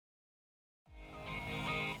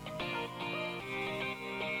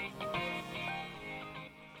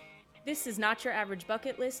This is Not Your Average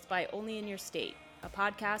Bucket List by Only in Your State, a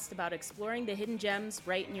podcast about exploring the hidden gems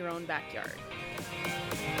right in your own backyard.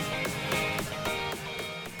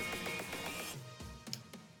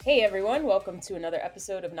 Hey everyone, welcome to another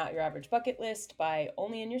episode of Not Your Average Bucket List by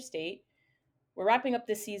Only in Your State. We're wrapping up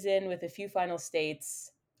this season with a few final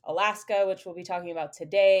states. Alaska, which we'll be talking about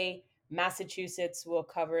today. Massachusetts we'll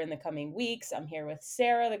cover in the coming weeks. I'm here with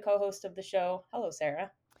Sarah, the co-host of the show. Hello,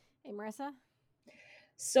 Sarah. Hey, Marissa.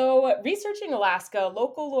 So, researching Alaska,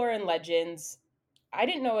 local lore and legends, I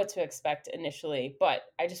didn't know what to expect initially, but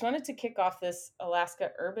I just wanted to kick off this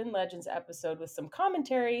Alaska Urban Legends episode with some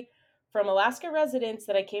commentary from Alaska residents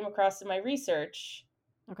that I came across in my research.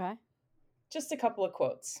 Okay. Just a couple of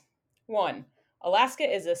quotes. One, Alaska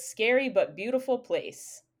is a scary but beautiful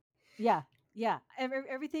place. Yeah.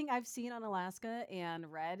 Everything I've seen on Alaska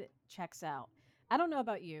and read checks out. I don't know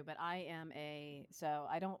about you, but I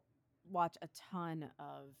don't watch a ton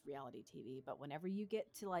of reality TV, but whenever you get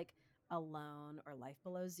to like Alone or Life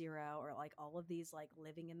Below Zero or like all of these like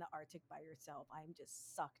living in the Arctic by yourself, I'm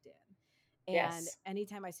just sucked in. And Yes.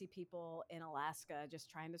 anytime I see people in Alaska just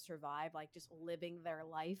trying to survive, like just living their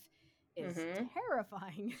life is Mm-hmm.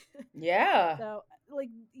 terrifying. Yeah. So,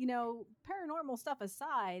 paranormal stuff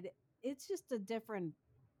aside, it's just a different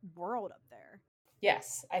world up there.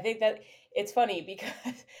 Yes, I think that it's funny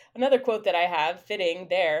because another quote that I have fitting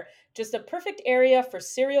there, just a perfect area for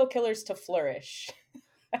serial killers to flourish.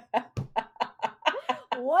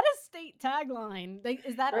 What a state tagline.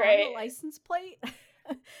 Is that on the Right. license plate?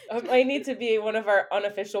 Might need to be one of our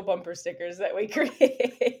unofficial bumper stickers that we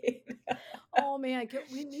create. Oh man,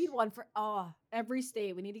 we need one for every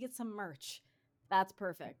state. We need to get some merch. That's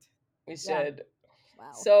perfect. We Yeah. should.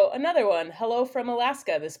 Wow. So, another one. Hello from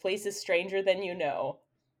Alaska. This place is stranger than you know.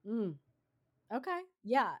 Mm. Okay.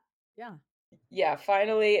 Yeah. Yeah. Yeah,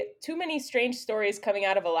 finally, too many strange stories coming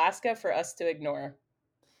out of Alaska for us to ignore.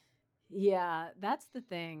 Yeah, that's the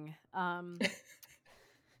thing.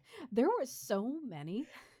 There were so many.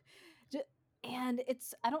 Ju- And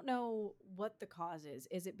I don't know what the cause is.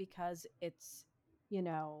 Is it because it's, you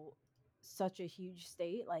know, such a huge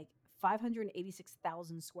state, like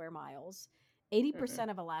 586,000 square miles? Mm-mm.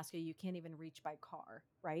 80% of Alaska you can't even reach by car,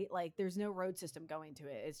 right? Like there's no road system going to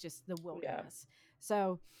it. It's just the Yeah. wilderness.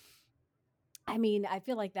 So, I mean, I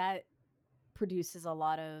feel like that produces a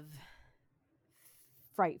lot of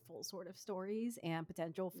frightful sort of stories and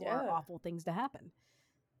potential for Yeah. awful things to happen.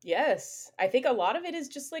 Yes. I think a lot of it is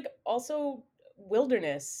just like also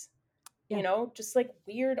wilderness, Yeah. just like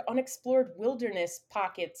weird unexplored wilderness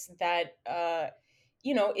pockets that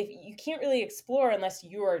if you can't really explore unless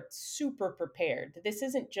you are super prepared. This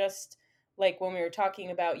isn't just like when we were talking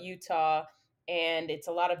about Utah and it's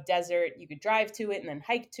a lot of desert, you could drive to it and then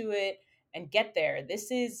hike to it and get there. This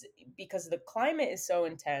is because the climate is so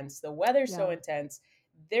intense, the weather's so Yeah. intense.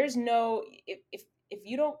 There's no if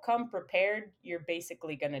you don't come prepared, you're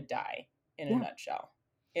basically going to die in a Yeah. nutshell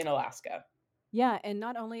in Alaska. Yeah, and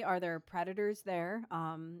not only are there predators there,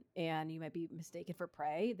 and you might be mistaken for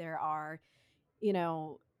prey, there are, you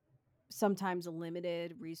know, sometimes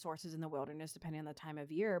limited resources in the wilderness depending on the time of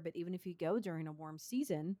year. But even if you go during a warm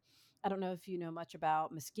season, I don't know if you know much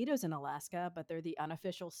about mosquitoes in Alaska, but they're the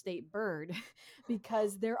unofficial state bird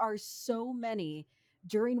because there are so many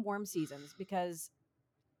during warm seasons because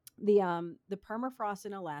the permafrost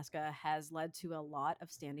in Alaska has led to a lot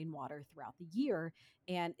of standing water throughout the year,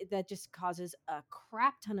 and that just causes a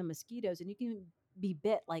crap ton of mosquitoes, and you can be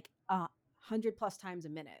bit like 100 plus times a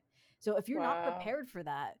minute. So if you're not Wow. prepared for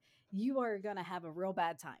that, you are gonna have a real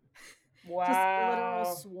bad time. Just literal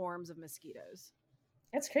Wow. swarms of mosquitoes.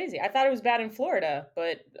 That's crazy. I thought it was bad in Florida,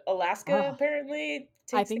 but Alaska Oh, apparently I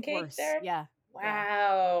takes the think cake worse. there. Yeah, yeah.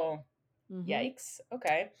 Wow. Mm-hmm. Yikes.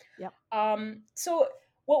 Okay. Yep. So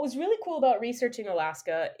what was really cool about researching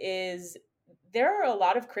Alaska is there are a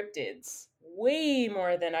lot of cryptids, way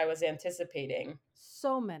more than I was anticipating.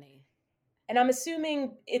 So many. And I'm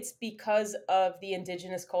assuming it's because of the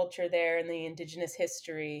indigenous culture there and the indigenous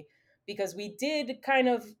history, because we did kind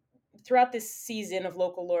of, throughout this season of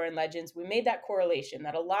local lore and legends, we made that correlation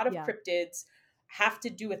that a lot of Yeah. cryptids have to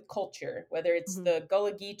do with culture, whether it's Mm-hmm. the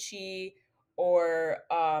Gullah Geechee or,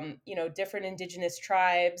 different indigenous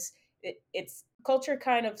tribes. It's culture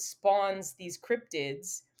kind of spawns these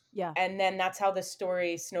cryptids. Yeah. And then that's how the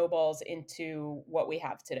story snowballs into what we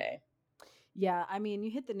have today. Yeah, I mean,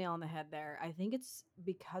 you hit the nail on the head there. I think it's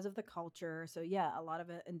because of the culture. So, yeah, a lot of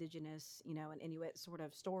indigenous, and Inuit sort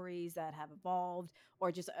of stories that have evolved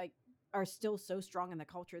or just are still so strong in the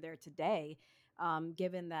culture there today,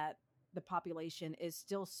 given that the population is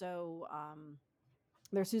still so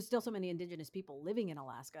still so many indigenous people living in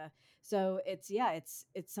Alaska. So it's, yeah, it's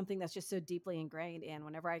something that's just so deeply ingrained. And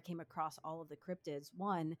whenever I came across all of the cryptids,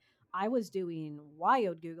 one, I was doing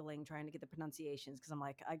wild googling trying to get the pronunciations because I'm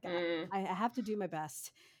like, Mm, I have to do my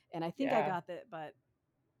best, and I think I yeah. got that, but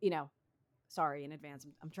you know, sorry in advance.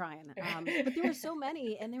 I'm trying. But there were so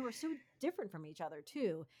many, and they were so different from each other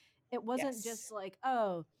too. It wasn't Yes. just like,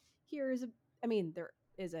 oh, here's a. I mean, there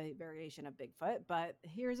is a variation of Bigfoot, but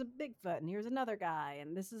here's a Bigfoot, and here's another guy,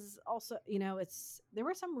 and this is also, it's there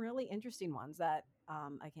were some really interesting ones that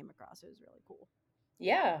I came across. It was really cool.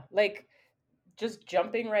 Yeah. Like just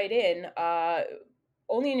jumping right in,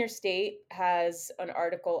 Only in Your State has an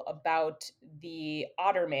article about the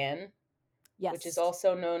otter man, which is Yes.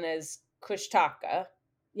 also known as Kushtaka.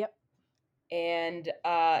 Yep. And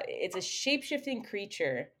it's a shape shifting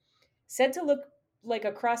creature said to look like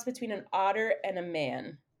a cross between an otter and a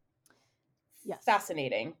man. Yes.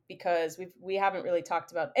 Fascinating because we haven't really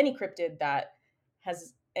talked about any cryptid that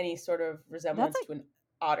has any sort of That's resemblance like to an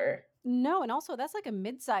otter. no, and also that's like a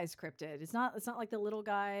mid-sized cryptid. It's not like the little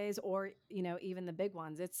guys or even the big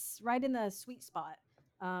ones. It's right in the sweet spot.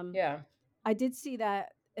 Um, Yeah. I did see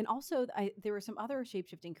that, and also there were some other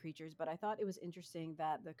shape-shifting creatures, but I thought it was interesting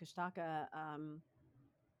that the Kushtaka,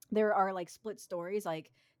 there are like split stories.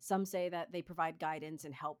 Like some say that they provide guidance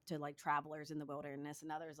and help to like travelers in the wilderness,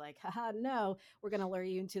 and others like, haha, no, we're gonna lure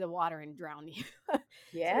you into the water and drown you. So which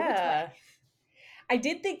way? Yeah. I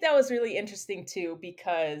did think that was really interesting too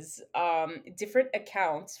because different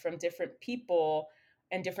accounts from different people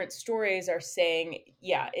and different stories are saying,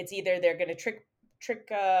 yeah, it's either they're going to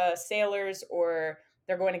trick sailors or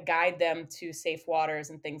they're going to guide them to safe waters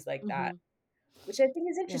and things like that, Hmm. which I think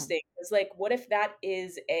is Yeah. interesting. It's like, what if that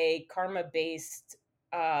is a karma based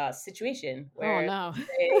situation Oh where no.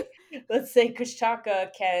 let's say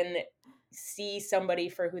Kushchaka can see somebody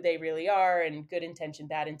for who they really are and good intention,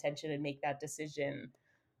 bad intention, and make that decision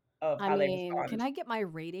of I how they mean, can respond. I get my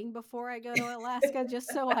rating before I go to Alaska just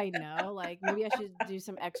so I know? Like maybe I should do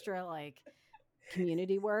some extra like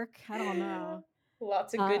community work. I don't know.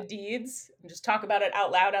 Lots of Uh good deeds. And just talk about it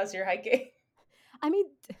out loud as you're hiking. I mean,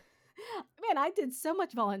 man, I did so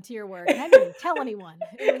much volunteer work and I didn't even tell anyone.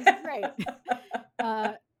 It was great.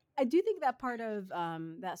 Uh I do think that part of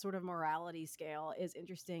that sort of morality scale is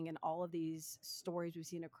interesting in all of these stories we've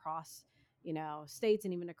seen across, states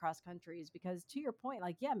and even across countries. Because to your point,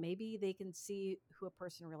 like, yeah, maybe they can see who a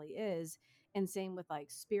person really is. And same with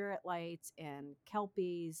like spirit lights and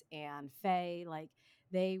kelpies and fae. Like,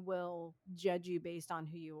 they will judge you based on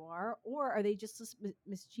who you are, or are they just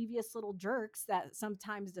mischievous little jerks that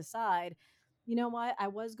sometimes decide, you know what, I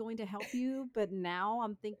was going to help you, but now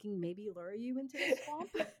I'm thinking maybe lure you into the swamp.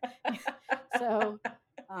 So,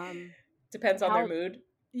 um, Depends on their how, mood.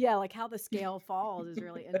 yeah, like how the scale falls is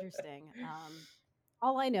really interesting.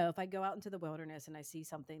 All I know, if I go out into the wilderness and I see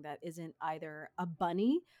something that isn't either a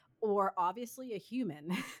bunny or obviously a human,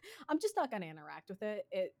 I'm just not going to interact with it.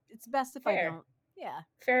 It's best if I Fair. don't.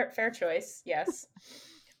 Yeah. Fair choice. Yes.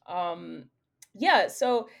 Um, yeah,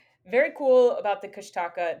 so very cool about the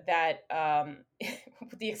Kushtaka that,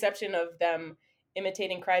 with the exception of them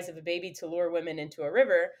imitating cries of a baby to lure women into a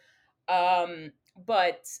river,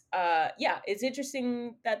 but yeah, it's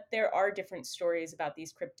interesting that there are different stories about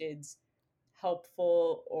these cryptids,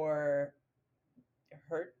 helpful or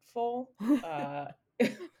hurtful. Uh,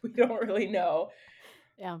 we don't really know,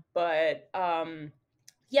 Yeah. but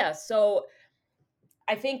yeah. So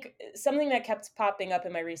I think something that kept popping up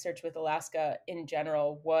in my research with Alaska in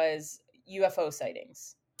general was UFO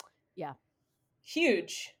sightings. Yeah.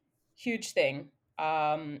 Huge, huge thing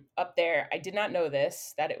up there. I did not know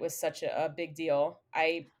this, that it was such a big deal.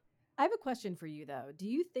 I have a question for you though. Do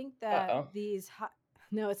you think Uh that oh.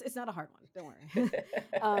 no, it's not a hard one. Don't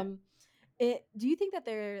worry. um, do you think that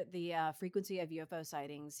the frequency of UFO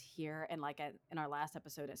sightings here and like in our last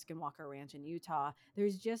episode at Skinwalker Ranch in Utah,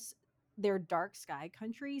 they're dark sky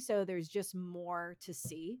country, so there's just more to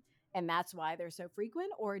see, and that's why they're so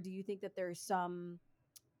frequent? Or do you think that there's some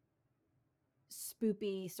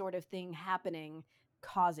spoopy sort of thing happening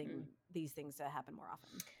causing these things to happen more often?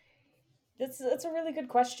 That's a really good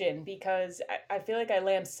question because I feel like I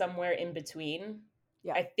land somewhere in between.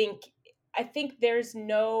 Yeah. I think I think there's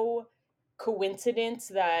no coincidence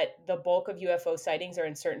that the bulk of UFO sightings are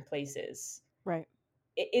in certain places. Right.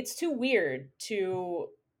 It's too weird to,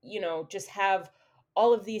 just have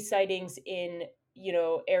all of these sightings in,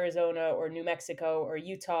 Arizona or New Mexico or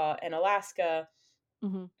Utah and Alaska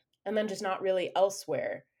Hmm. and then just not really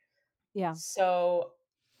elsewhere. Yeah. So,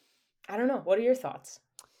 I don't know. What are your thoughts?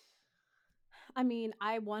 I mean,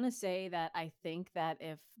 I want to say that I think that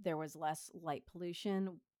if there was less light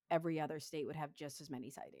pollution, every other state would have just as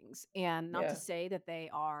many sightings. And not to Yeah. say that they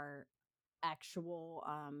are actual,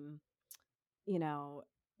 you know,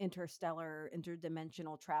 interstellar,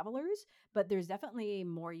 interdimensional travelers, but there's definitely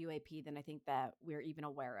more UAP than I think that we're even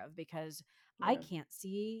aware of, because I Yeah. can't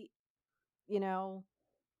see, you know,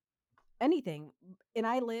 anything. And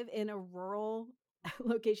I live in a rural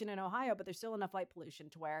location in Ohio, but there's still enough light pollution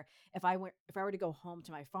to where if I were to go home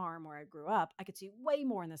to my farm where I grew up, I could see way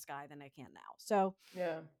more in the sky than I can now. So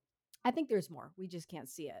Yeah. I think there's more. We just can't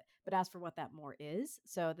see it. But as for what that more is,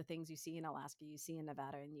 so the things you see in Alaska, you see in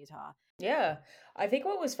Nevada and Utah. Yeah. I think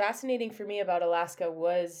what was fascinating for me about Alaska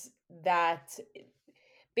was that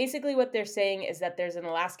basically what they're saying is that there's an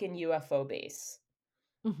Alaskan UFO base.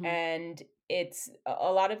 Hmm. And it's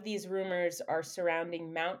a lot of these rumors are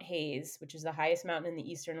surrounding Mount Hayes, which is the highest mountain in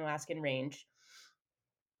the eastern Alaskan range.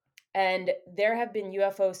 And there have been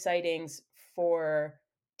UFO sightings for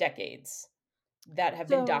decades that have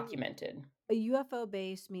been So documented. a UFO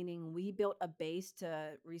base, meaning we built a base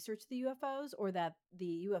to research the UFOs, or that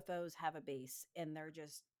the UFOs have a base and they're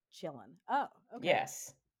just chilling. Oh, okay.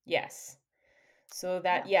 Yes. Yes. So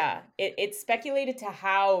that, Yes. yeah, it's speculated to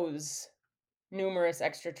house numerous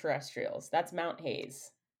extraterrestrials. That's Mount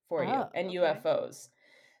Hayes for you, Oh, and okay. UFOs.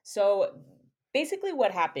 So basically,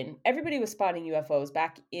 what happened, everybody was spotting UFOs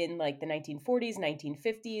back in like the 1940s,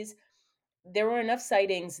 1950s. There were enough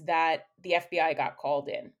sightings that the FBI got called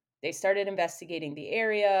in. They started investigating the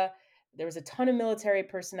area. There was a ton of military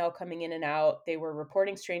personnel coming in and out. They were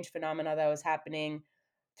reporting strange phenomena that was happening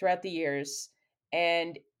throughout the years.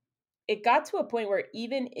 And it got to a point where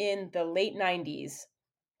even in the late 90s,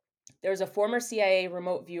 there was a former CIA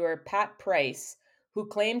remote viewer, Pat Price, who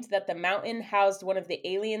claimed that the mountain housed one of the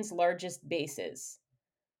aliens' largest bases.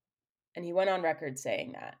 And he went on record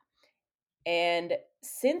saying that. And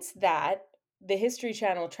since that, the History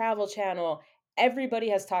Channel, Travel Channel, everybody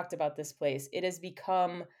has talked about this place. It has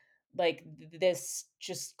become like this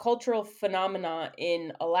just cultural phenomena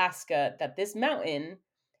in Alaska that this mountain,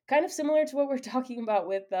 kind of similar to what we're talking about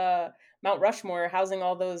with Mount Rushmore, housing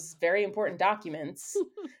all those very important documents,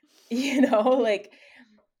 like,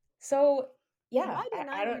 so yeah, Why didn't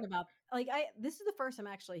I I don't, learn about, like, I this is the first I'm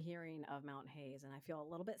actually hearing of Mount Hayes, and I feel a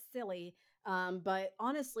little bit silly. But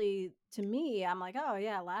honestly, to me, I'm like, oh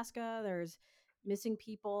yeah, Alaska, there's missing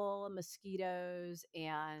people, mosquitoes,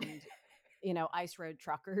 and ice road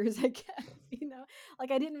truckers, I guess.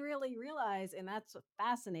 Like I didn't really realize, and that's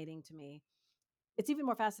fascinating to me. It's even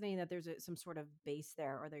more fascinating that there's some sort of base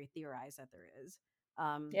there, or they theorize that there is.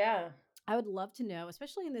 Um, yeah, I would love to know,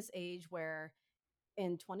 especially in this age where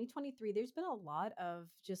in 2023 there's been a lot of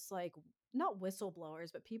just like, not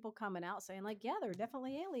whistleblowers, but people coming out saying like, yeah, they're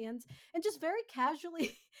definitely aliens, and just very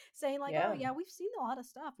casually saying like, oh yeah, yeah, we've seen a lot of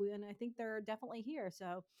stuff, and I think they're definitely here.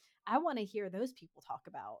 So I want to hear those people talk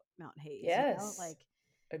about Mount Hayes, yes, like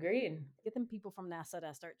agreed. get them people from NASA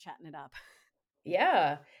to start chatting it up.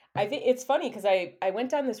 Yeah. I think it's funny because I went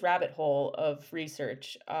down this rabbit hole of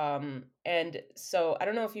research. And so I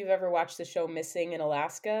don't know if you've ever watched the show Missing in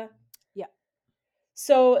Alaska. Yeah.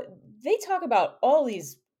 So they talk about all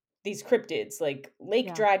these cryptids like lake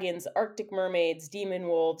Yeah. dragons, arctic mermaids, demon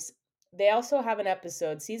wolves. They also have an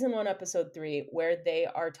episode, season 1, episode 3, where they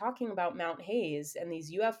are talking about Mount Hayes and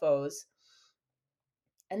these UFOs.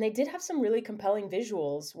 And they did have some really compelling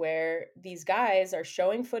visuals where these guys are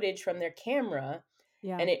showing footage from their camera,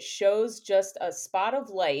 Yeah. and it shows just a spot of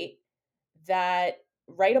light that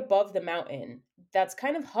right above the mountain that's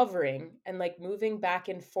kind of hovering and like moving back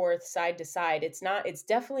and forth side to side. It's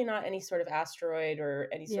definitely not any sort of asteroid or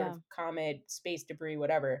any sort Yeah. of comet, space debris,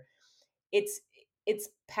 whatever. It's its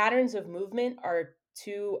patterns of movement are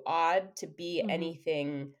too odd to be Hmm.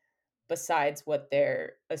 anything besides what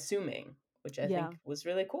they're assuming, which I Yeah. think was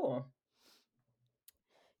really cool.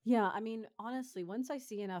 Yeah, I mean, honestly, once I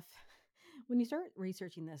see enough, when you start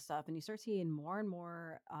researching this stuff and you start seeing more and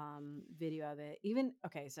more video of it, even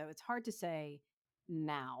okay, so it's hard to say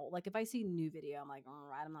now. Like if I see new video, I'm like, all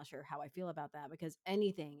right, I'm not sure how I feel about that, because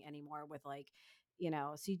anything anymore with like,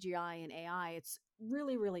 CGI and AI, it's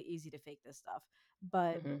really, really easy to fake this stuff.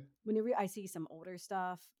 But Hmm. when I see some older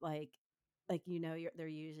stuff, like they're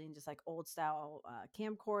using just like old style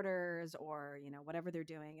camcorders, or whatever they're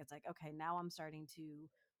doing, it's like, okay, now I'm starting to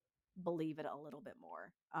believe it a little bit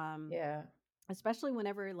more. Yeah. Especially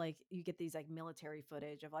whenever like you get these like military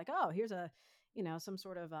footage of like, oh, here's a some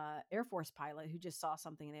sort of Air Force pilot who just saw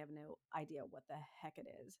something and they have no idea what the heck it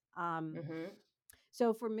is. Hmm.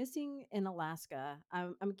 So for missing in Alaska,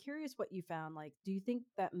 I'm curious what you found. Like, do you think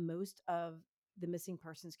that most of the missing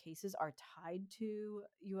persons cases are tied to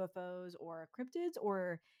UFOs or cryptids,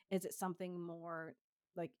 or is it something more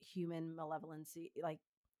like human malevolency, like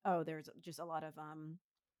oh, there's just a lot of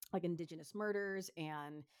like indigenous murders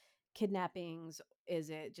and kidnappings? Is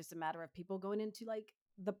it just a matter of people going into like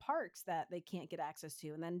the parks that they can't get access to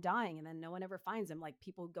and then dying and then no one ever finds them? Like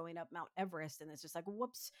people going up Mount Everest and it's just like,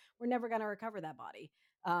 whoops, we're never going to recover that body.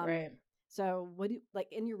 Um, Right. so what do you, like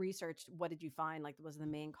in your research, what did you find like was the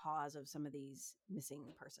main cause of some of these missing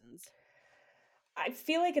persons? I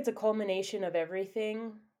feel like it's a culmination of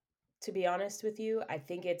everything, to be honest with you. I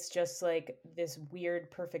think it's just like this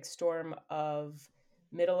weird perfect storm of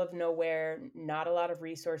middle of nowhere, not a lot of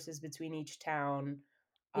resources between each town.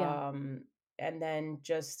 Yeah. Um, and then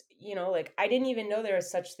just, like I didn't even know there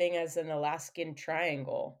was such thing as an Alaskan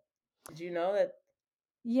triangle. Did you know that?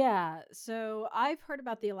 Yeah, so I've heard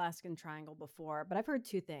about the Alaskan Triangle before, but I've heard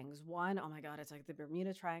two things. One, oh my God, it's like the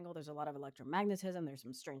Bermuda Triangle. There's a lot of electromagnetism. There's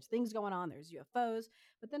some strange things going on. There's UFOs.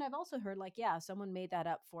 But then I've also heard, like, yeah, someone made that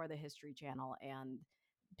up for the History Channel and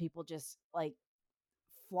people just like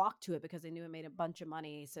flocked to it because they knew it made a bunch of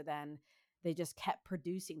money. So then they just kept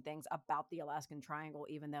producing things about the Alaskan Triangle,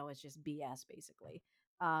 even though it's just BS, basically.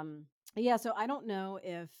 Um, yeah, so I don't know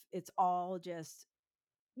if it's all just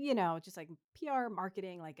just like PR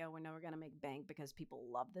marketing, like, oh, we know we're going to make bank because people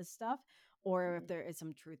love this stuff, or if there is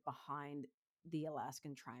some truth behind the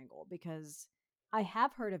Alaskan Triangle, because I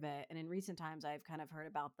have heard of it. And in recent times, I've kind of heard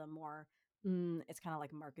about the more, it's kind of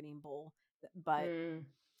like marketing bull. But Mm,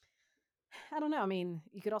 I don't know. I mean,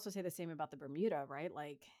 you could also say the same about the Bermuda, right?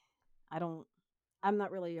 Like, I don't, I'm not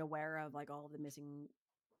really aware of like all of the missing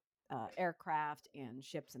aircraft and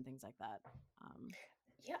ships and things like that. Um,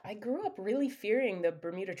 yeah, I grew up really fearing the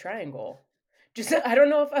Bermuda Triangle. Just I don't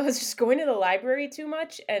know if I was just going to the library too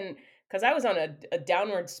much and because I was on a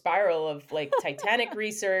downward spiral of like Titanic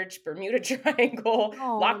research, Bermuda Triangle,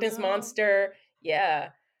 oh, Loch Ness no. Monster. Yeah.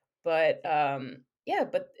 But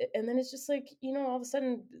but and then it's just like, all of a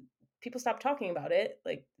sudden people stopped talking about it.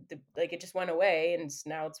 Like it just went away and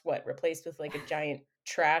now it's what replaced with like a giant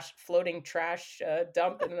floating trash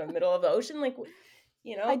dump in the middle of the ocean. Like,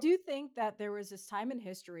 you I know, do think that there was this time in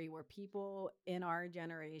history where people in our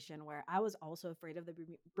generation where I was also afraid of the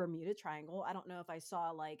Bermuda Triangle. I don't know if I saw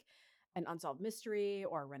like an unsolved mystery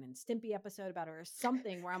or a Ren and Stimpy episode about it or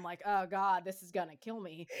something where I'm like, oh God, this is gonna kill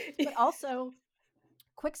me. But also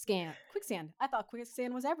quicksand. I thought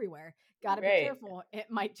quicksand was everywhere. Gotta be right. careful. It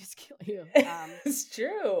might just kill you. It's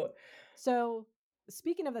true. So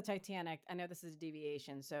speaking of the Titanic, I know this is a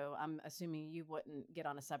deviation, so I'm assuming you wouldn't get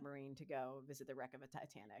on a submarine to go visit the wreck of a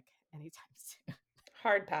Titanic anytime soon.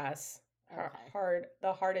 Hard pass. Okay.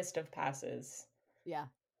 The hardest of passes. Yeah.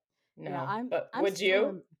 Yeah, No. I'm But I'm would still you?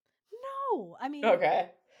 in. No, I mean, Okay.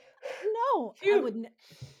 no, I Phew. would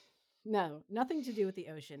no, nothing to do with the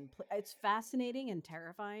ocean. It's fascinating and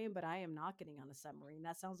terrifying, but I am not getting on a submarine.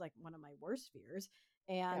 That sounds like one of my worst fears.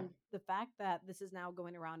 Yeah. And the fact that this is now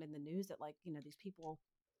going around in the news that like, these people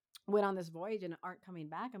went on this voyage and aren't coming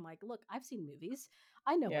back. I'm like, look, I've seen movies.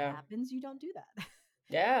 I know what Yeah. happens. You don't do that.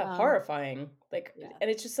 Yeah. um, Horrifying. Like, yeah. and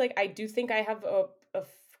it's just like, I do think I have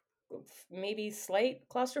maybe slight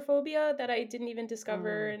claustrophobia that I didn't even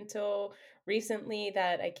discover Mm, until recently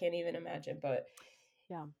that I can't even imagine. But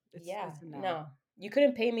yeah. yeah, It's a no. no. You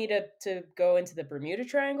couldn't pay me to go into the Bermuda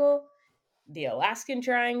Triangle, the Alaskan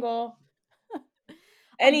Triangle,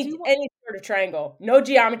 I any do want any sort of triangle. No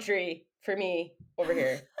geometry for me over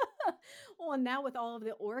here. well, and now with all of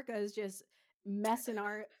the orcas just messing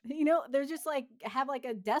our, they're just like have like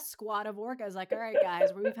a death squad of orcas. Like, all right, guys,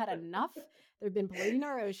 we've had enough. They've been polluting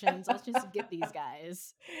our oceans. Let's just get these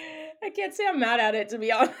guys. I can't say I'm mad at it, to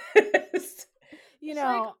be honest. You It's like,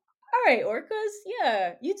 know, all right, orcas,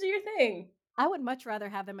 yeah, you do your thing. I would much rather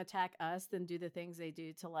have them attack us than do the things they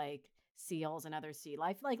do to like seals and other sea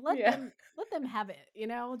life. Like Yeah. let them have it,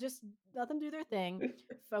 just let them do their thing.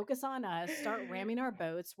 Focus on us. Start ramming our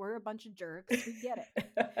boats. We're a bunch of jerks. We get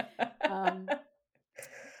it. Um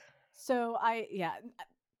so I yeah,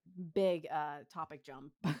 big topic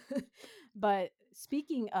jump. But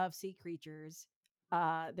speaking of sea creatures,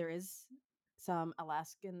 there is some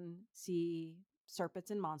Alaskan sea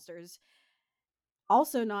serpents and monsters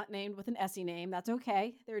also not named with an Essie name. That's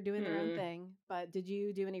okay. They're doing their own Hmm. thing. But did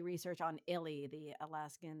you do any research on Illy, the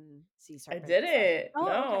Alaskan sea I serpent slash? didn't. Oh,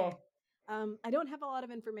 okay. No. I don't have a lot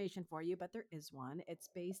of information for you, but there is one. It's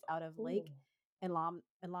based out of Ooh. Lake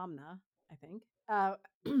Elamna, I think,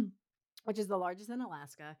 which is the largest in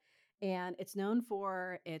Alaska, and it's known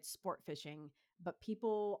for its sport fishing. But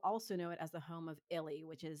people also know it as the home of Illy,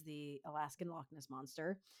 which is the Alaskan Loch Ness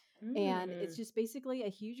monster, and it's Hmm. just basically a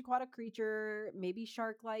huge aquatic creature, maybe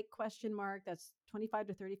shark-like question mark that's 25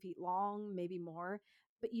 to 30 feet long, maybe more.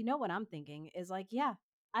 But you know what I'm thinking is like, yeah,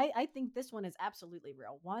 I think this one is absolutely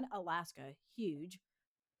real. One, Alaska, huge.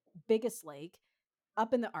 biggest lake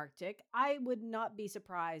up in the Arctic. I would not be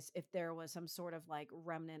surprised if there was some sort of like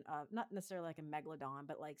remnant of, not necessarily like a megalodon,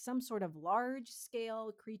 but like some sort of large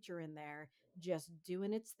scale creature in there just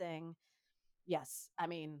doing its thing. Yes. I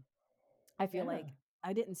mean, I feel Yeah. like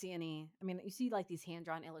I didn't see any. I mean, you see like these hand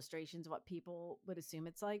drawn illustrations of what people would assume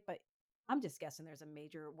it's like, but I'm just guessing there's a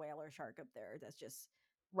major whale or shark up there that's just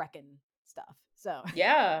wrecking stuff. So,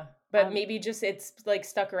 Yeah, but um, maybe just it's like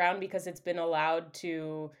stuck around because it's been allowed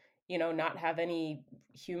to, not have any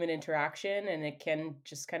human interaction and it can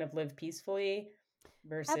just kind of live peacefully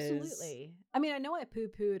versus absolutely. I mean, I know I poo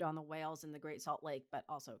pooed on the whales in the Great Salt Lake, but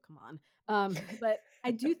also, come on. But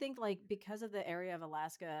I do think, like, because of the area of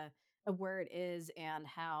Alaska, of where it is, and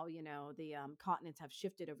how, the continents have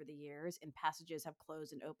shifted over the years and passages have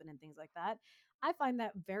closed and opened and things like that, I find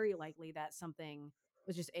that very likely that something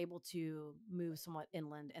was just able to move somewhat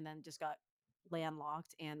inland and then just got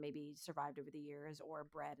landlocked and maybe survived over the years or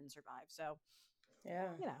bred and survived. So, yeah.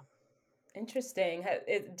 you know, Interesting.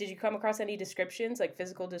 Did you come across any descriptions, like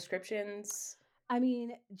physical descriptions? I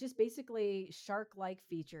mean, just basically shark-like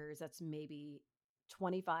features that's maybe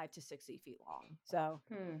 25 to 60 feet long. So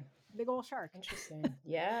Hmm. big old shark. Interesting.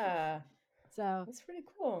 Yeah. So That's pretty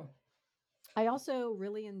cool. I also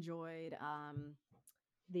really enjoyed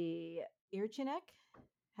the Irchinek.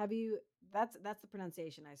 Have you? That's the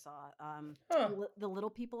pronunciation I saw. Huh. The little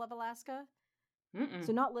people of Alaska. So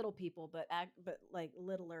Mm-mm. not little people, but like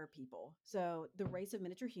littler people. So the race of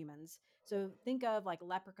miniature humans. So think of like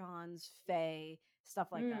leprechauns, fae, stuff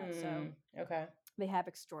like that. So Hmm. Okay. they have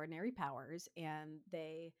extraordinary powers and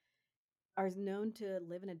they are known to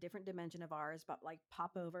live in a different dimension of ours, but like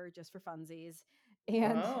pop over just for funsies.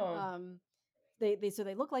 And Wow.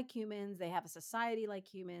 they look like humans. They have a society like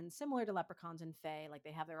humans, similar to leprechauns and fae. Like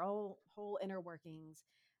they have their whole inner workings,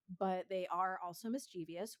 but they are also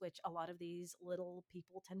mischievous, which a lot of these little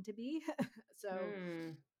people tend to be. So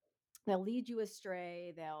Hmm. they'll lead you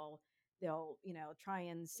astray. They'll try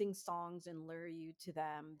and sing songs and lure you to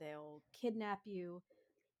them. They'll kidnap you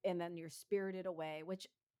and then you're spirited away, which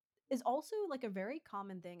is also like a very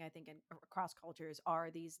common thing I think across cultures are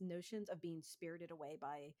these notions of being spirited away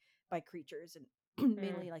by creatures and Hmm.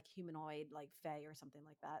 mainly like humanoid like fae or something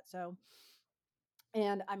like that. So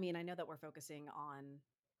and I mean I know that we're focusing on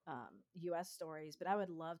US stories, but I would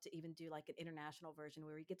love to even do like an international version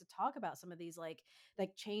where we get to talk about some of these like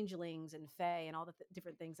changelings and fae and all the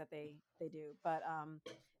different things that they do. But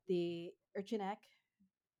the Urchinek,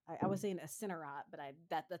 I was saying a Cinerot, but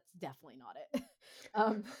that's definitely not it.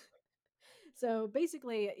 um so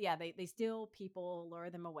basically, yeah, they steal people, lure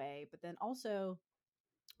them away, but then also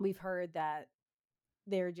we've heard that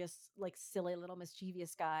they're just like silly little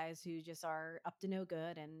mischievous guys who just are up to no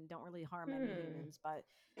good and don't really harm any Hmm. humans. But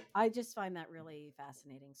I just find that really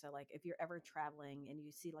fascinating. So like if you're ever traveling and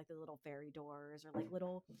you see like the little fairy doors or like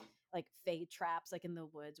little like fade traps like in the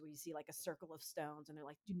woods where you see like a circle of stones and they're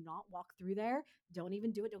like, do not walk through there. Don't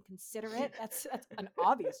even do it. Don't consider it. That's an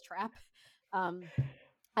obvious trap. Um,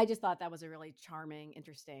 I just thought that was a really charming,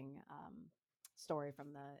 interesting story from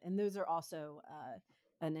and those are also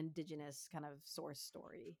an indigenous kind of source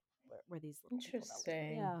story where these little people dealt with it.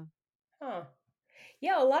 Interesting. Yeah. Huh.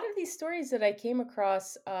 Yeah, a lot of these stories that I came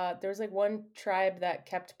across, there's like one tribe that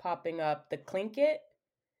kept popping up, the Tlingit,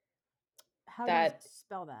 How do you that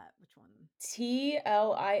spell that? Which one?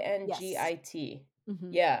 Yes. Tlingit.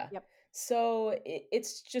 Hmm. Yeah. Yep. So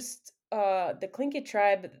it's just the Tlingit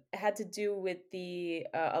tribe had to do with the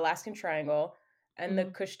Alaskan Triangle and the Hmm.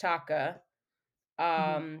 Kushtaka. Hmm.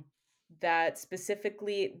 Um, that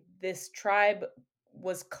specifically this tribe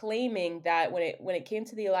was claiming that when it came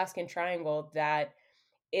to the Alaskan Triangle, that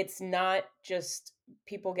it's not just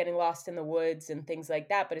people getting lost in the woods and things like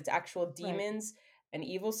that, but it's actual Right. demons and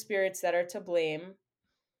evil spirits that are to blame.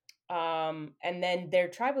 And then their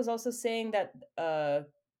tribe was also saying that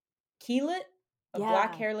Keelit, a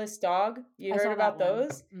black Yeah. hairless dog, you I heard saw that about one.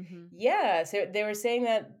 those? Hmm. Yeah, so they were saying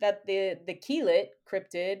that the Keelit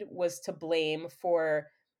cryptid was to blame for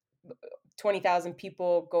 20,000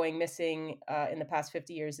 people going missing in the past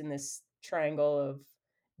 50 years in this triangle of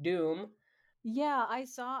doom. Yeah, I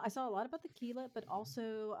saw a lot about the Keelet, but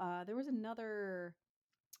also there was another.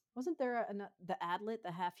 Wasn't there the Adlet,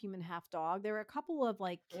 the half human, half dog? There were a couple of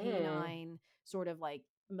like Mm, canine sort of like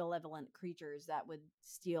malevolent creatures that would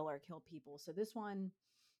steal or kill people. So this one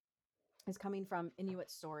is coming from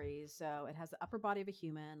Inuit stories. So it has the upper body of a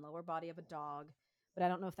human, lower body of a dog, but I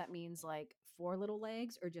don't know if that means like four little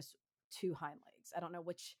legs or just two hind legs. I don't know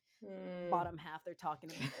which mm. bottom half they're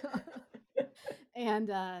talking about.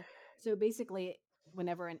 And so basically,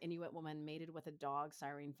 whenever an Inuit woman mated with a dog,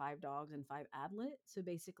 siring five dogs and five adlet. So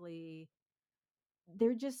basically,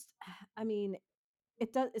 they're just, I mean,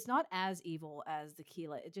 it's not as evil as the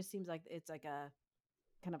Gila. It just seems like it's like a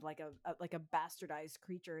kind of like a bastardized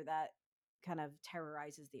creature that kind of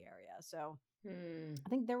terrorizes the area. So Hmm. I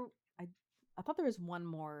think I I thought there was one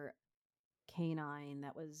more canine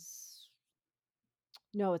that was,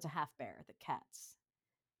 no, it's a half bear. The cats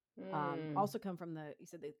Hmm. also come from the, you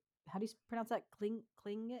said the, how do you pronounce that,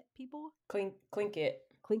 Klingit people, Clink it.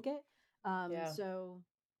 Klingit. Yeah. So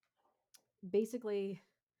basically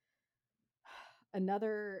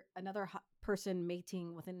person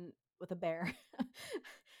mating with a bear.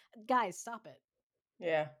 Guys, stop it.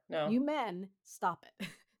 Yeah. No. You men, stop it.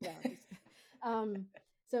 No, just um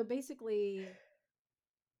so basically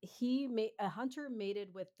he made a hunter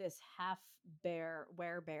mated with this half bear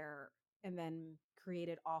werebear and then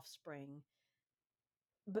created offspring.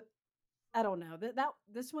 But I don't know. That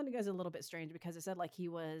this one is a little bit strange because it said like he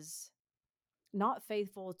was not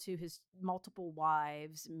faithful to his multiple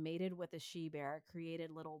wives, mated with a she bear, created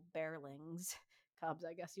little bearlings, cubs,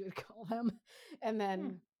 I guess you would call them, and Hmm.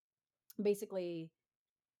 then basically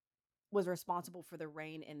was responsible for the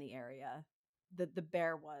rain in the area. The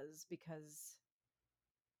bear was, because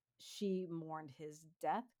she mourned his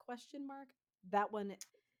death, question mark. That one,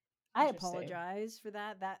 I Interesting. apologize for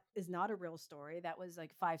that. That is not a real story. That was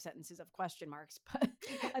like 5 sentences of question marks. But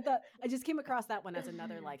I thought I just came across that one as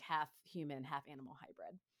another like half human, half animal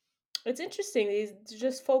hybrid. It's interesting. These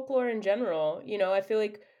just folklore in general. I feel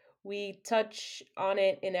like we touch on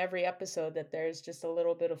it in every episode that there's just a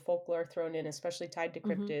little bit of folklore thrown in, especially tied to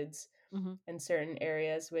Hmm. cryptids Hmm. in certain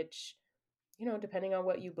areas, which, depending on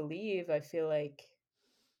what you believe, I feel like,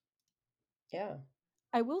 yeah.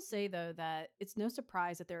 I will say though that it's no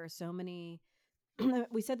surprise that there are so many.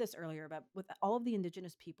 We said this earlier, but with all of the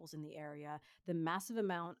indigenous peoples in the area, the massive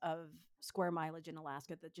amount of square mileage in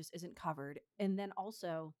Alaska that just isn't covered, and then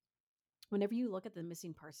also whenever you look at the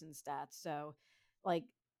missing person stats, so like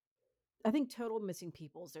I think total missing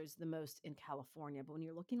peoples, there's the most in California, but when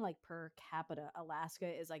you're looking like per capita, Alaska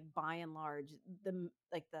is like by and large the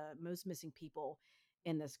most missing people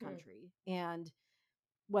in this Hmm. country. And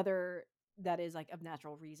whether that is like of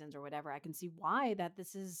natural reasons or whatever, I can see why that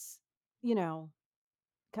this is, you know,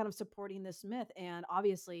 kind of supporting this myth. And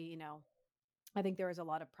obviously, I think there is a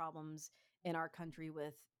lot of problems in our country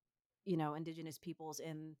with, indigenous peoples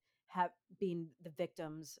in have being the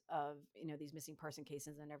victims of, these missing person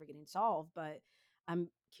cases and never getting solved. But I'm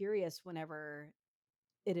curious, whenever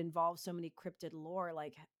it involves so many cryptid lore,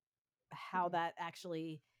 like how Hmm. that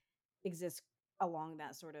actually exists along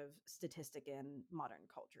that sort of statistic in modern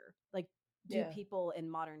culture. Like, do Yeah. people in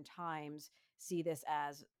modern times see this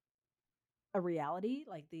as a reality,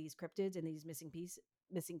 like these cryptids and these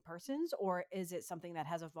missing persons, or is it something that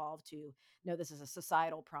has evolved to, no, this is a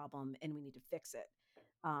societal problem and we need to fix it?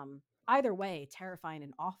 Either way, terrifying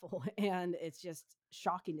and awful, and it's just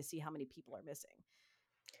shocking to see how many people are missing.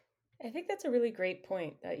 I think that's a really great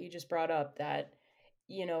point that you just brought up that,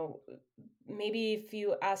 you know, maybe if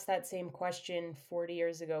you asked that same question 40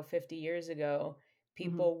 years ago, 50 years ago, Hmm.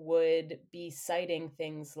 people would be citing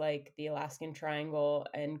things like the Alaskan Triangle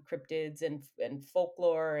and cryptids and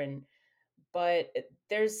folklore but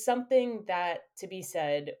there's something that to be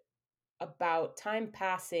said about time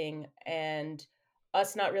passing and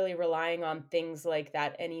us not really relying on things like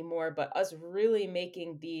that anymore, but us really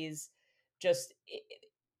making these just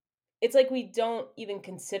it's like we don't even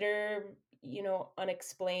consider,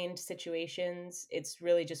 unexplained situations. It's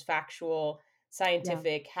really just factual, Yeah.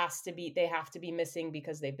 scientific, they have to be missing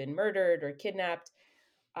because they've been murdered or kidnapped.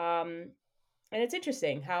 Um, and it's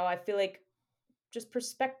interesting how I feel like just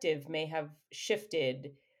perspective may have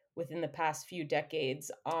shifted within the past few decades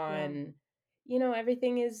Yeah. on,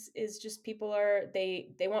 everything is just people are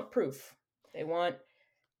they want proof. They want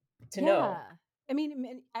to Yeah. know. I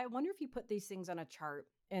mean, I wonder if you put these things on a chart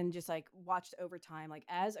and just like watched over time, like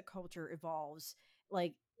as a culture evolves,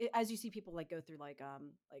 like as you see people like go through like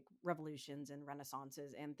revolutions and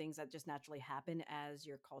renaissances and things that just naturally happen as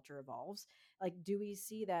your culture evolves. Like, do we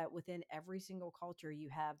see that within every single culture you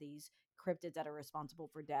have these cryptids that are responsible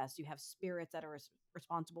for deaths, you have spirits that are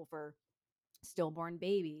responsible for stillborn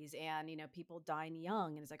babies, and people dying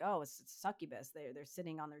young, and it's like, oh, it's succubus, they're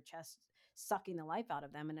sitting on their chest sucking the life out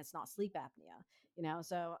of them, and it's not sleep apnea.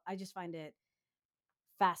 So I just find it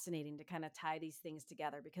fascinating to kind of tie these things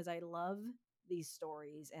together, because I love these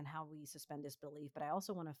stories and how we suspend disbelief, but I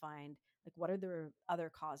also want to find like what are the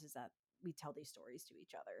other causes that we tell these stories to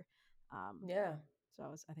each other. um Yeah, so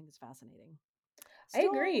I think it's fascinating, I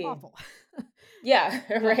still agree. awful. Yeah,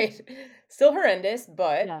 Yeah. right. Still horrendous,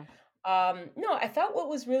 but Yeah. no, I thought what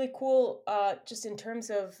was really cool, just in terms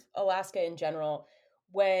of Alaska in general,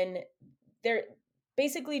 when there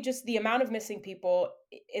basically just the amount of missing people,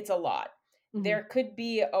 it's a lot. Hmm. There could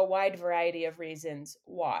be a wide variety of reasons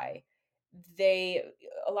why. They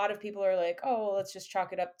A lot of people are like, "Oh, well, let's just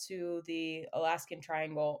chalk it up to the Alaskan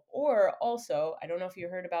Triangle." Or also, I don't know if you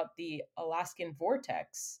heard about the Alaskan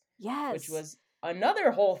Vortex, which Yes. was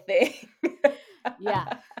another whole thing.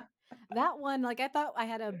 Yeah. That one, like, I thought I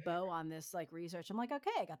had a bow on this, like, research. I'm like,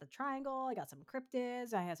 okay, I got the triangle, I got some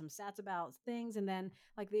cryptids, I had some stats about things, and then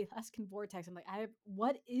like the Alaskan vortex. I'm like,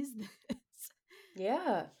 what is this?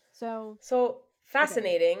 Yeah. So, So okay.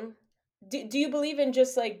 fascinating. Do you believe in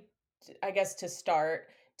just like, I guess to start,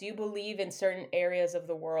 do you believe in certain areas of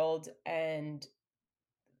the world and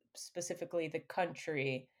specifically the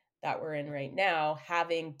country that we're in right now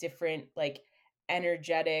having different like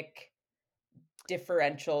energetic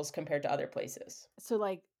differentials compared to other places? So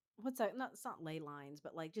like, what's that? Not It's not ley lines,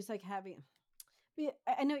 but like just like having.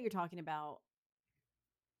 I know what you're talking about.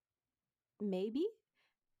 Maybe.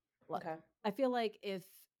 Look, Okay. I feel like if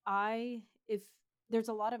there's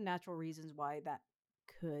a lot of natural reasons why that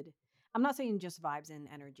could. I'm not saying just vibes and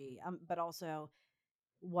energy, but also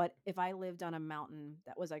what if I lived on a mountain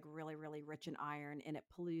that was like really, really rich in iron and it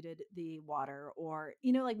polluted the water, or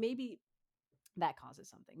like maybe that causes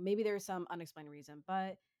something. Maybe there's some unexplained reason,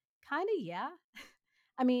 but kind of yeah.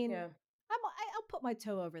 I mean, Yeah. I'll put my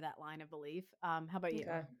toe over that line of belief. How about you?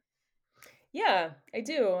 Okay. Yeah, I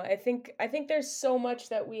do. I think there's so much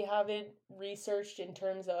that we haven't researched in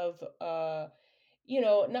terms of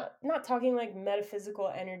not talking like metaphysical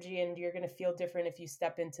energy and you're going to feel different if you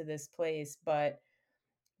step into this place, but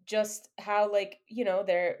just how like,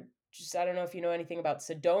 they're just I don't know if you know anything about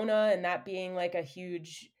Sedona and that being like a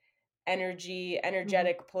huge Hmm.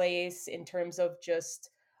 energetic place in terms of just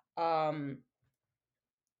um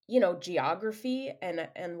geography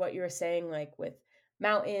and what you were saying like with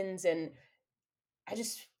mountains. And I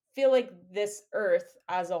just feel like this earth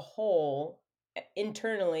as a whole,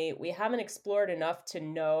 internally, we haven't explored enough to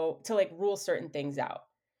know to like rule certain things out.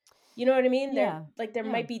 You know what I mean? Yeah, There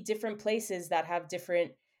yeah. might be different places that have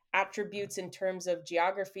different attributes in terms of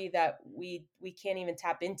geography that we can't even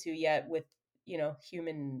tap into yet with,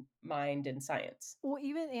 human mind and science. Well,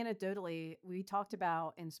 even anecdotally, we talked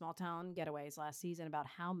about in small town getaways last season about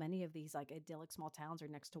how many of these like idyllic small towns are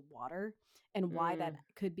next to water, and why that Mm,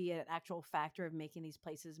 could be an actual factor of making these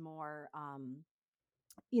places more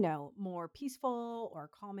more peaceful or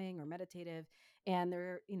calming or meditative. And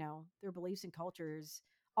their beliefs and cultures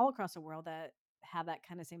all across the world that have that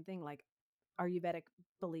kind of same thing. Like Ayurvedic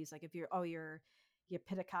beliefs, like if your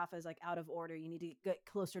pitta kapha is like out of order, you need to get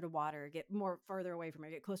closer to water, get more further away from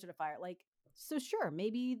it, get closer to fire. Like, so sure,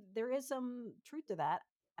 maybe there is some truth to that.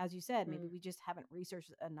 As you said, maybe mm, we just haven't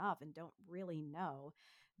researched enough and don't really know.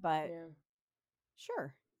 But yeah.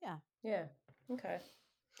 sure, yeah. Yeah. Okay.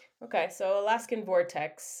 Okay. So Alaskan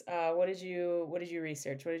Vortex. What did you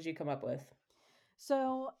research? What did you come up with?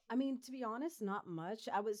 So, I mean, to be honest, not much.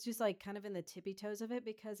 I was just like kind of in the tippy toes of it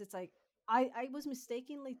because it's like I was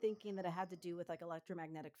mistakenly thinking that it had to do with like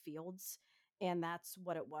electromagnetic fields, and that's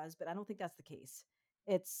what it was, but I don't think that's the case.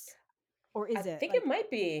 It's or I is it? think it Like,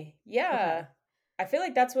 might be. okay. Yeah. I feel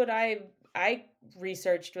like that's what I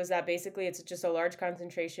researched was that basically it's just a large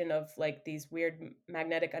concentration of like these weird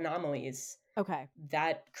magnetic anomalies Okay.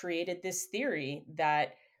 that created this theory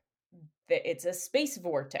that it's a space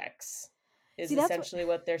vortex See, is essentially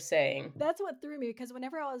what they're saying. that's what threw me because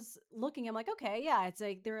whenever I was looking, I'm like, okay, yeah, it's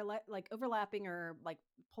like they're like overlapping or like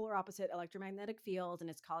polar opposite electromagnetic fields and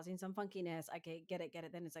it's causing some funkiness. Okay, get it.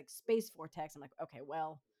 Then it's like space vortex. I'm like, okay,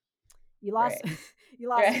 well, you lost Right. you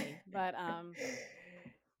lost Right. me. But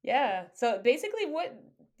Yeah. So basically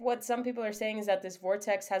what some people are saying is that this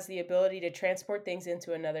vortex has the ability to transport things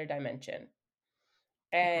into another dimension.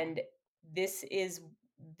 okay. And this is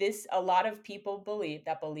this a lot of people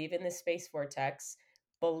believe in this space vortex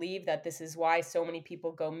believe that this is why so many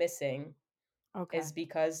people go missing is Okay.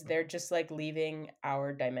 because they're just like leaving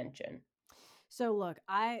our dimension. So look,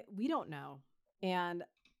 I we don't know. And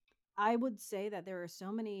I would say that there are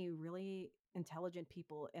so many really intelligent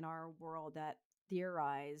people in our world that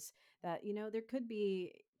theorize that there could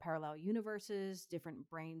be parallel universes, different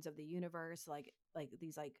brains of the universe, like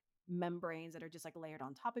these like membranes that are just like layered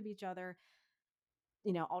on top of each other,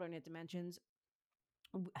 alternate dimensions.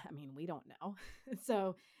 I mean, we don't know.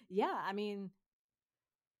 So, yeah, I mean,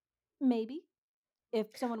 maybe if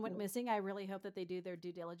someone went missing, I really hope that they do their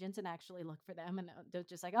due diligence and actually look for them and don't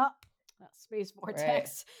just like, oh, that space Right.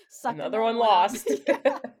 vortex sucking Another that one one up. lost.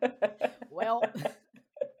 Yeah. Well,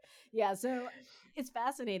 yeah. So it's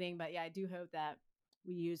fascinating, but yeah, I do hope that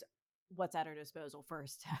we use what's at our disposal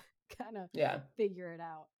first to kind of Yeah. figure it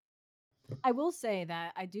out. I will say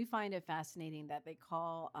that I do find it fascinating that they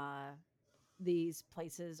call these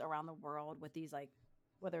places around the world with these like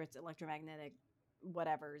whether it's electromagnetic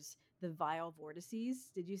whatever's the vile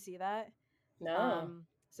vortices. Did you see that? No.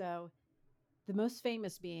 So the most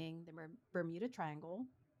famous being the Bermuda Triangle,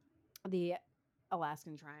 the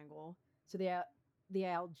Alaskan Triangle, so the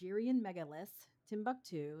Algerian megalith,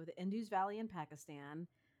 Timbuktu, the Indus Valley in Pakistan,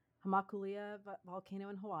 Hamakulia volcano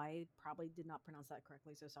in Hawaii. Probably did not pronounce that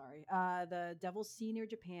correctly, so sorry. The Devil's Sea near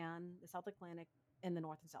Japan, the South Atlantic, and the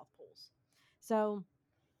North and South Poles. So,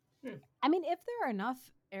 Hmm. I mean, if there are enough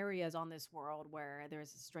areas on this world where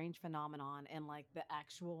there's a strange phenomenon and like the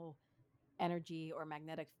actual energy or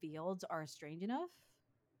magnetic fields are strange enough,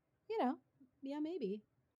 you know, yeah, maybe.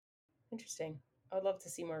 Interesting. I would love to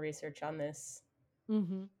see more research on this.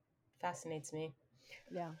 Mm-hmm. Fascinates me.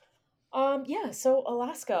 Yeah. Yeah, so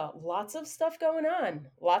Alaska, lots of stuff going on.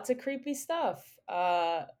 Lots of creepy stuff.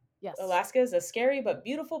 Yes. Alaska is a scary but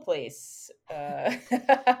beautiful place.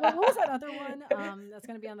 What was that other one? That's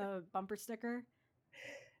gonna be on the bumper sticker.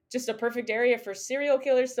 Just a perfect area for serial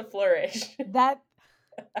killers to flourish. That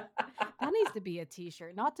that needs to be a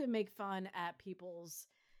T-shirt. Not to make fun at people's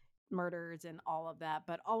murders and all of that,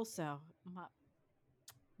 but also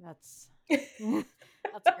that's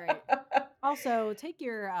that's great. Also, take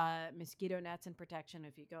your mosquito nets and protection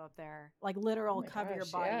if you go up there. Like Oh literal my cover your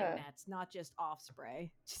gosh, body in yeah. nets, not just off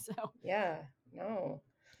spray. So, Yeah, no.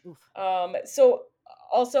 oof. So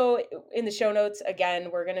also in the show notes, again,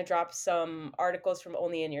 we're gonna drop some articles from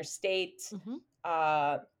Only in Your State. Mm-hmm.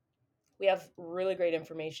 Uh, we have really great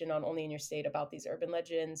information on Only in Your State about these urban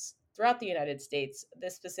legends throughout the United States.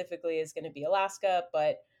 This specifically is going to be Alaska,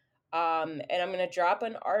 but and I'm going to drop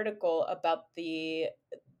an article about the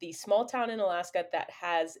small town in Alaska that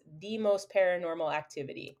has the most paranormal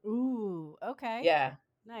activity. Ooh, okay. Yeah,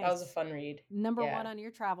 that was a Nice. fun read. Number Yeah. one on your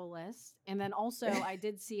travel list. And then also, I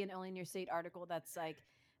did see an Only in Your State article that's like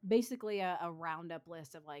basically a roundup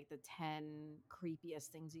list of like the 10 creepiest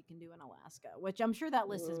things you can do in Alaska, which I'm sure that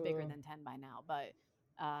list is bigger Ooh, than 10 by now, but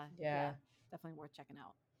yeah, yeah. definitely worth checking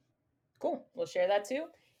out. Cool. We'll share that too.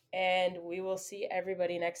 And we will see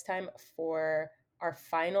everybody next time for our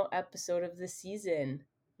final episode of the season,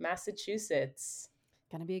 Massachusetts.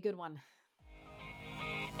 Gonna be a good one.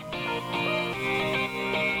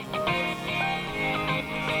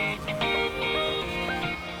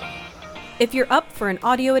 If you're up for an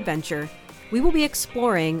audio adventure, we will be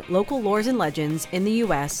exploring local lores and legends in the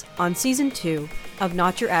U.S. on Season 2 of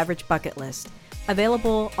Not Your Average Bucket List,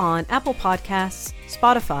 available on Apple Podcasts,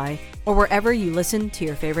 Spotify, or wherever you listen to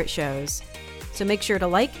your favorite shows. So make sure to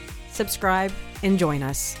like, subscribe, and join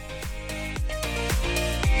us.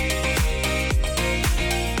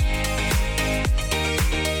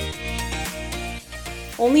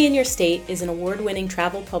 Only in Your State is an award-winning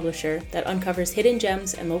travel publisher that uncovers hidden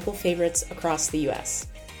gems and local favorites across the U.S.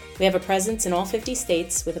 We have a presence in all 50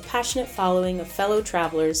 states with a passionate following of fellow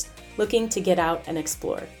travelers looking to get out and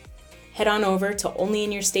explore. Head on over to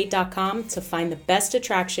onlyinyourstate.com to find the best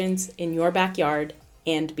attractions in your backyard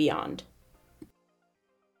and beyond.